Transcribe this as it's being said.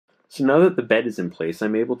So now that the bed is in place,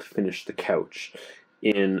 I'm able to finish the couch.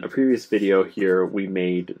 In a previous video here, we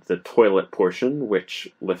made the toilet portion, which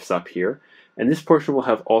lifts up here, and this portion will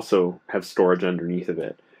also have storage underneath of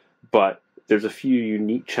it. But there's a few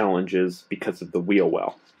unique challenges because of the wheel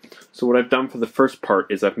well. So what I've done for the first part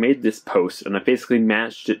is I've made this post, and I basically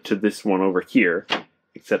matched it to this one over here,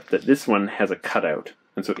 except that this one has a cutout,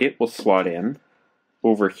 and so it will slot in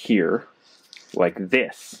over here like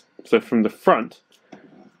this. So from the front,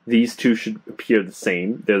 these two should appear the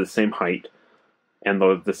same. They're the same height and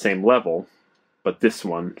they're the same level, but this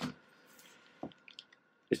one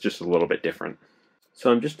is just a little bit different.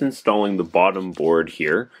 So I'm just installing the bottom board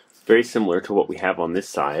here, very similar to what we have on this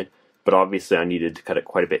side, but obviously I needed to cut it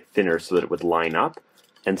quite a bit thinner so that it would line up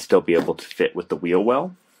and still be able to fit with the wheel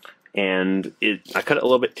well. And I cut it a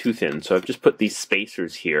little bit too thin, so I've just put these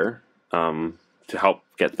spacers here to help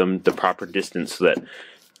get them the proper distance so that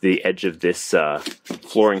the edge of this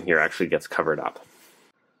flooring here actually gets covered up.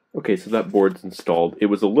 Okay, so that board's installed. It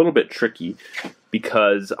was a little bit tricky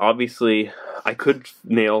because obviously I could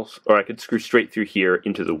screw straight through here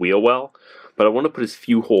into the wheel well, but I want to put as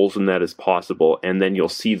few holes in that as possible, and then you'll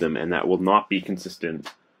see them, and that will not be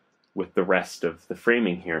consistent with the rest of the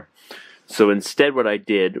framing here. So instead what I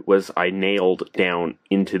did was I nailed down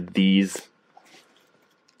into these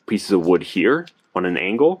pieces of wood here on an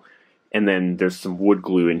angle, and then there's some wood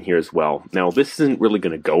glue in here as well. Now this isn't really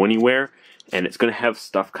going to go anywhere, and it's going to have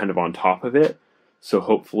stuff kind of on top of it, so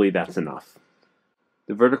hopefully that's enough.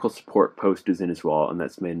 The vertical support post is in as well, and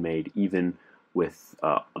that's been made even with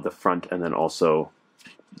the front and then also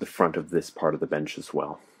the front of this part of the bench as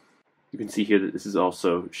well. You can see here that this is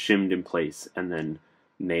also shimmed in place and then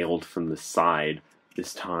nailed from the side,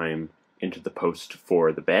 this time into the post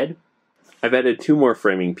for the bed. I've added two more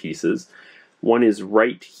framing pieces. One is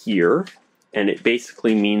right here, and it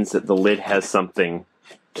basically means that the lid has something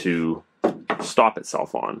to stop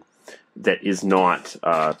itself on. That is not,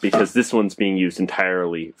 because this one's being used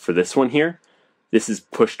entirely for this one here, this is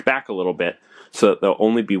pushed back a little bit so that there'll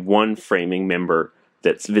only be one framing member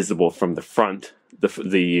that's visible from the front.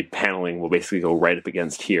 The paneling will basically go right up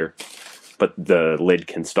against here, but the lid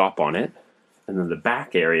can stop on it. And then the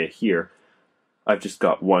back area here, I've just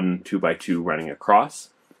got one 2x2 running across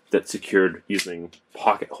that's secured using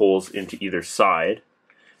pocket holes into either side,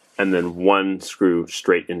 and then one screw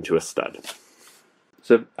straight into a stud.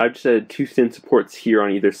 So I've just added two thin supports here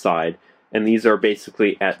on either side, and these are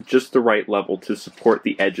basically at just the right level to support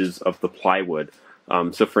the edges of the plywood.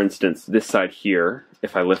 So for instance, this side here,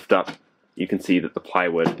 if I lift up, you can see that the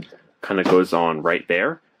plywood kind of goes on right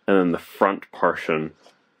there, and then the front portion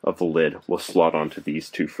of the lid will slot onto these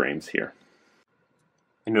two frames here.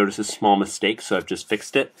 I noticed a small mistake, so I've just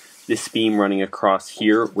fixed it. This beam running across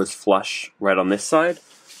here was flush right on this side,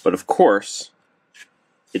 but of course,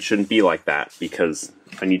 it shouldn't be like that because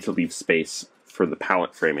I need to leave space for the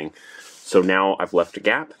pallet framing. So now I've left a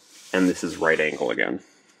gap, and this is right angle again.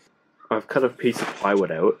 I've cut a piece of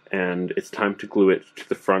plywood out, and it's time to glue it to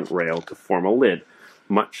the front rail to form a lid,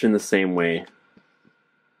 much in the same way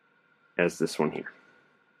as this one here.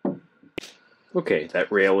 Okay, that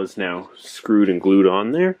rail is now screwed and glued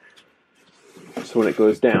on there. So when it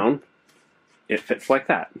goes down, it fits like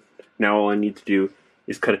that. Now all I need to do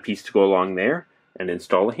is cut a piece to go along there and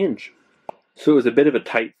install a hinge. So it was a bit of a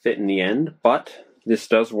tight fit in the end, but this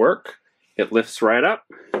does work. It lifts right up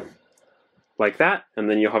like that, and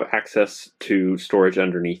then you'll have access to storage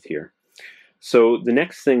underneath here. So the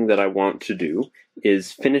next thing that I want to do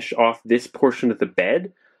is finish off this portion of the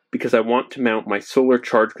bed, because I want to mount my solar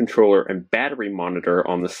charge controller and battery monitor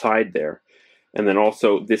on the side there. And then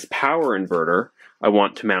also this power inverter I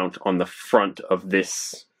want to mount on the front of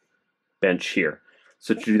this bench here.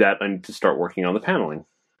 So to do that, I need to start working on the paneling.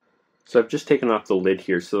 So I've just taken off the lid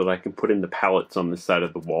here so that I can put in the pallets on this side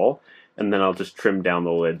of the wall, and then I'll just trim down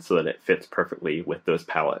the lid so that it fits perfectly with those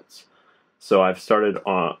pallets. So I've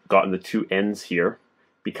gotten the two ends here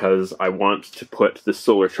because I want to put the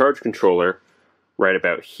solar charge controller right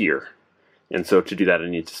about here. And so to do that, I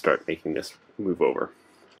need to start making this move over.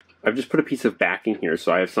 I've just put a piece of backing here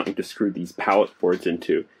so I have something to screw these pallet boards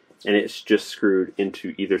into, and it's just screwed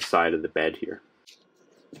into either side of the bed here.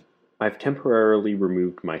 I've temporarily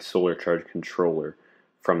removed my solar charge controller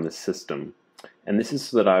from the system, and this is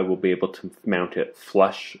so that I will be able to mount it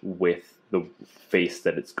flush with the face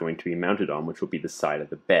that it's going to be mounted on, which will be the side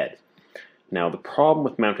of the bed. Now the problem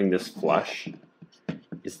with mounting this flush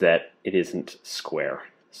is that it isn't square.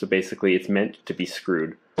 So basically it's meant to be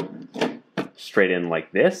screwed straight in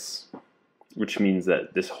like this, which means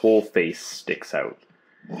that this whole face sticks out.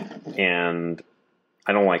 And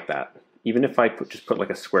I don't like that. even if I just put like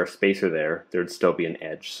a square spacer there, there'd still be an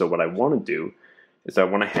edge. So what I want to do is I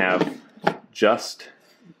want to have just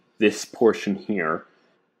this portion here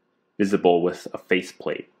visible with a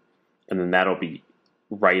faceplate, and then that'll be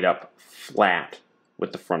right up flat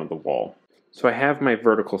with the front of the wall. So I have my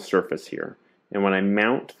vertical surface here, and when I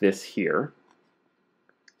mount this here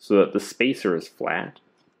so that the spacer is flat,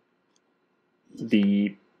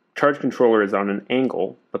 the charge controller is on an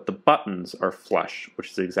angle, but the buttons are flush,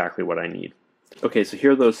 which is exactly what I need. Okay, so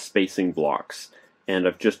here are those spacing blocks, and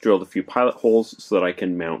I've just drilled a few pilot holes so that I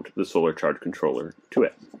can mount the solar charge controller to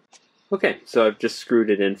it. Okay, so I've just screwed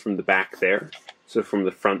it in from the back there. So from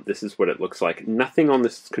the front, this is what it looks like. Nothing on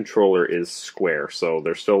this controller is square, so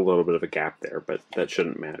there's still a little bit of a gap there, but that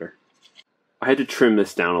shouldn't matter. I had to trim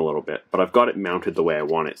this down a little bit, but I've got it mounted the way I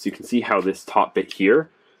want it. So you can see how this top bit here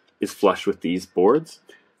is flush with these boards.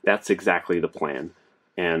 That's exactly the plan.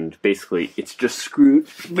 And basically, it's just screwed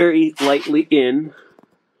very lightly in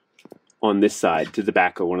on this side to the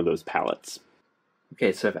back of one of those pallets.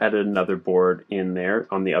 Okay, so I've added another board in there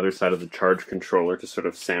on the other side of the charge controller to sort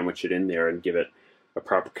of sandwich it in there and give it a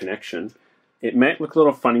proper connection. It might look a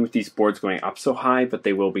little funny with these boards going up so high, but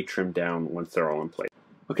they will be trimmed down once they're all in place.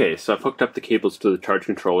 Okay, so I've hooked up the cables to the charge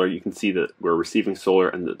controller. You can see that we're receiving solar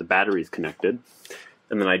and that the battery is connected.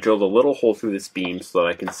 And then I drilled a little hole through this beam so that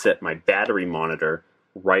I can set my battery monitor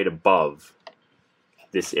right above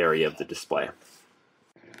this area of the display.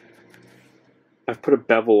 I've put a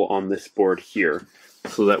bevel on this board here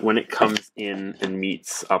so that when it comes in and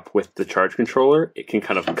meets up with the charge controller, it can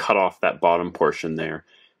kind of cut off that bottom portion there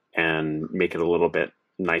and make it a little bit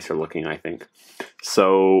nicer looking, I think.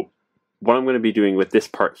 So what I'm going to be doing with this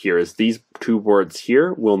part here is these two boards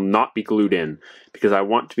here will not be glued in because I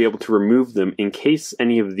want to be able to remove them in case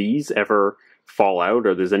any of these ever fall out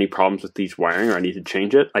or there's any problems with these wiring or I need to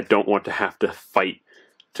change it. I don't want to have to fight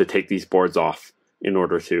to take these boards off in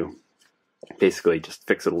order to basically just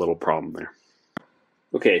fix a little problem there.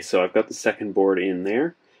 Okay, so I've got the second board in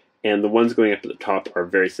there, and the ones going up at the top are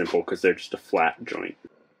very simple because they're just a flat joint.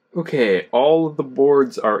 Okay, all of the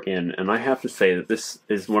boards are in, and I have to say that this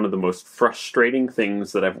is one of the most frustrating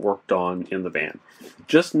things that I've worked on in the van.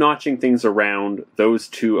 Just notching things around those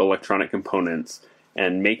two electronic components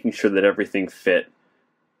and making sure that everything fit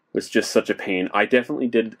was just such a pain. I definitely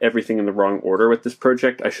did everything in the wrong order with this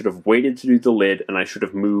project. I should have waited to do the lid, and I should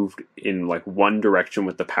have moved in like one direction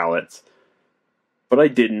with the pallets. But I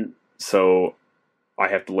didn't, so I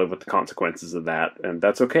have to live with the consequences of that, and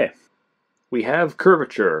that's okay. We have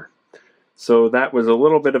curvature. So that was a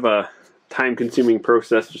little bit of a time-consuming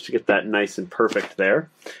process just to get that nice and perfect there.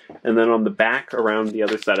 And then on the back around the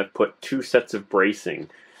other side, I've put two sets of bracing.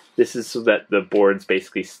 This is so that the boards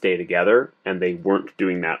basically stay together, and they weren't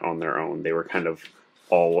doing that on their own. They were kind of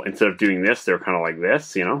all, instead of doing this, they were kind of like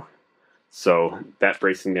this, you know? So that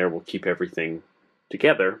bracing there will keep everything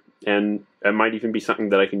together, and it might even be something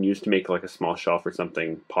that I can use to make like a small shelf or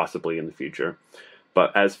something possibly in the future.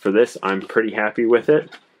 But as for this, I'm pretty happy with it,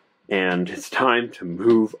 and it's time to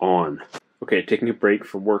move on. Okay, taking a break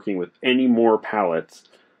from working with any more pallets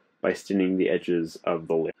by staining the edges of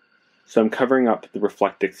the lid. So I'm covering up the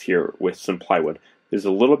Reflectix here with some plywood. There's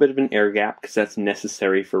a little bit of an air gap because that's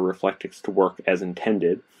necessary for Reflectix to work as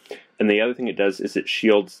intended. And the other thing it does is it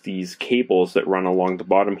shields these cables that run along the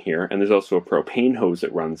bottom here, and there's also a propane hose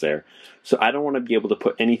that runs there. So I don't want to be able to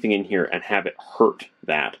put anything in here and have it hurt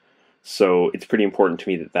that. So it's pretty important to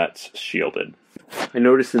me that that's shielded. I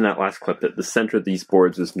noticed in that last clip that the center of these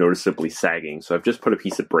boards is noticeably sagging, so I've just put a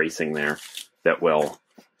piece of bracing there that will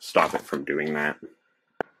stop it from doing that.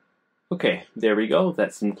 Okay, there we go,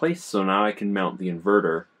 that's in place, so now I can mount the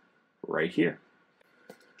inverter right here.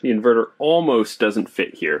 The inverter almost doesn't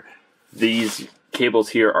fit here. These cables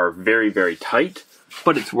here are very, very tight,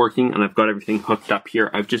 but it's working and I've got everything hooked up here.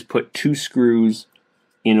 I've just put two screws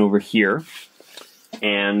in over here,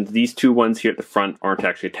 and these two ones here at the front aren't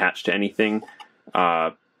actually attached to anything.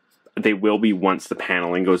 They will be once the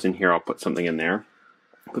paneling goes in here. I'll put something in there.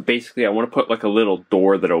 But basically I want to put like a little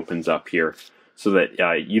door that opens up here so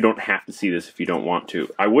that you don't have to see this if you don't want to.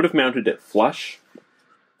 I would have mounted it flush,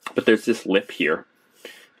 but there's this lip here,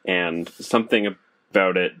 and something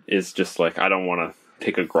about it is just like, I don't want to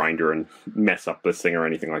take a grinder and mess up this thing or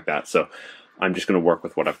anything like that, so I'm just going to work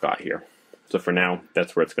with what I've got here. So for now,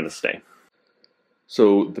 that's where it's going to stay.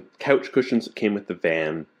 So the couch cushions that came with the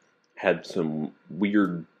van had some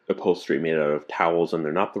weird upholstery made out of towels, and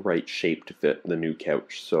they're not the right shape to fit the new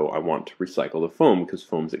couch, so I want to recycle the foam because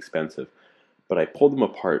foam's expensive. But I pulled them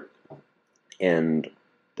apart, and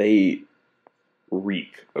they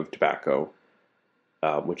reek of tobacco,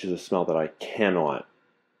 which is a smell that I cannot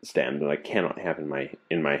stand that I cannot have in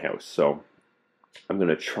my house. So I'm going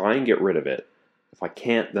to try and get rid of it. If I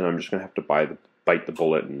can't, then I'm just going to have to bite the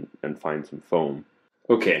bullet and find some foam.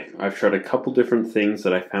 Okay, I've tried a couple different things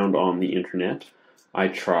that I found on the internet. I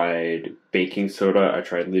tried baking soda, I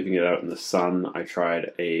tried leaving it out in the sun, I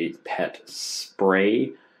tried a pet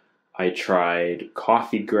spray, I tried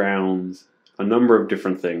coffee grounds, a number of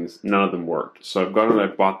different things. None of them worked. So I've gone and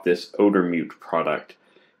I've bought this odor mute product,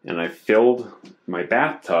 and I filled my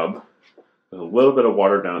bathtub with a little bit of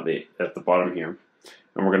water down at the bottom here,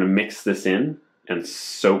 and we're going to mix this in and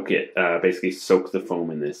soak it, basically soak the foam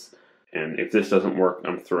in this. And if this doesn't work,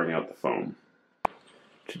 I'm throwing out the foam.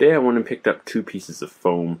 Today I went and picked up 2 pieces of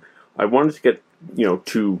foam. I wanted to get,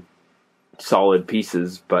 2 solid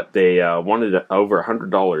pieces, but they wanted over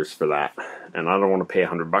 $100 for that, and I don't want to pay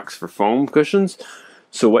 $100 for foam cushions.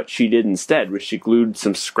 So what she did instead was she glued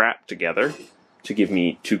some scrap together to give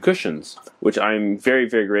me 2 cushions, which I'm very,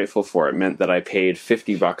 very grateful for. It meant that I paid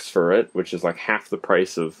 $50 for it, which is like half the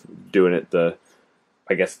price of doing it the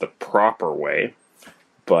proper way.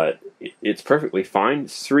 But it's perfectly fine.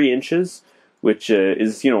 It's 3 inches, which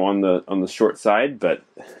is on the short side, but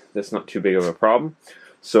that's not too big of a problem.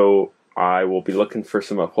 So I will be looking for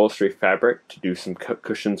some upholstery fabric to do some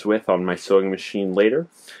cushions with on my sewing machine later.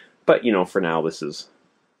 But for now, this is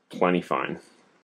plenty fine.